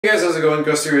Hey guys, how's it going?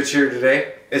 Ghosty Rich here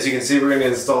today. As you can see, we're going to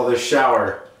install this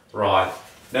shower rod.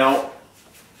 Now,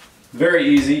 very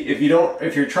easy. If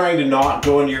you're trying to not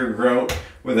go into your grout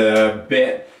with a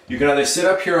bit, you can either sit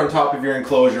up here on top of your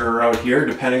enclosure or out here,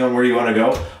 depending on where you want to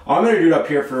go. I'm going to do it up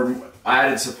here for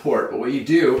added support. But what you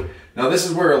do, now this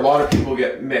is where a lot of people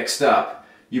get mixed up.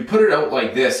 You put it out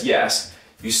like this, yes.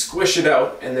 You squish it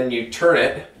out and then you turn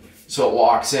it so it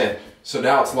locks in. So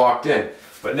now it's locked in.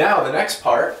 But now the next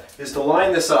part is to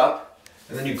line this up,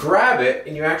 and then you grab it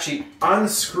and you actually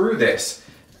unscrew this.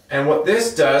 And what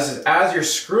this does is as you're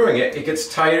screwing it, it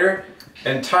gets tighter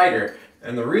and tighter.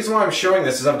 And the reason why I'm showing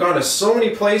this is I've gone to so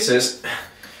many places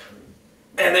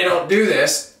and they don't do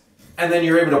this, and then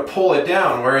you're able to pull it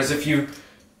down. Whereas if you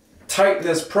tighten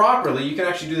this properly, you can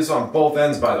actually do this on both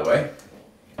ends, by the way.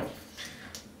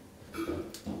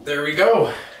 There we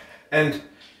go. And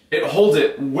it holds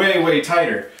it way, way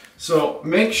tighter. So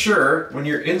make sure when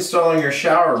you're installing your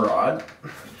shower rod,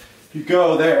 you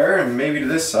go there and maybe to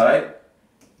this side.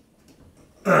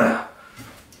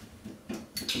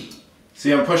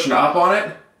 See, I'm pushing up on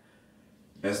it.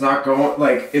 It's not going,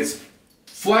 like, it's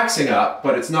flexing up,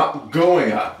 but it's not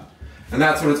going up. And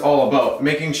that's what it's all about,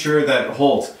 making sure that it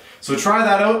holds. So try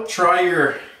that out, try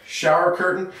your shower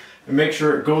curtain, and make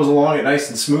sure it goes along it nice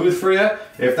and smooth for you.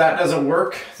 If that doesn't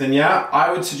work, then yeah,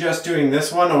 I would suggest doing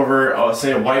this one over,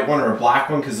 say, a white one or a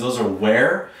black one, because those are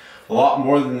wear a lot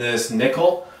more than this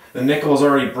nickel. The nickel is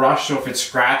already brushed, so if it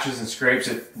scratches and scrapes,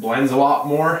 it blends a lot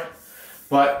more.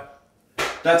 But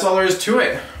that's all there is to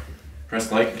it.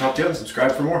 Press like and comment and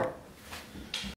subscribe for more.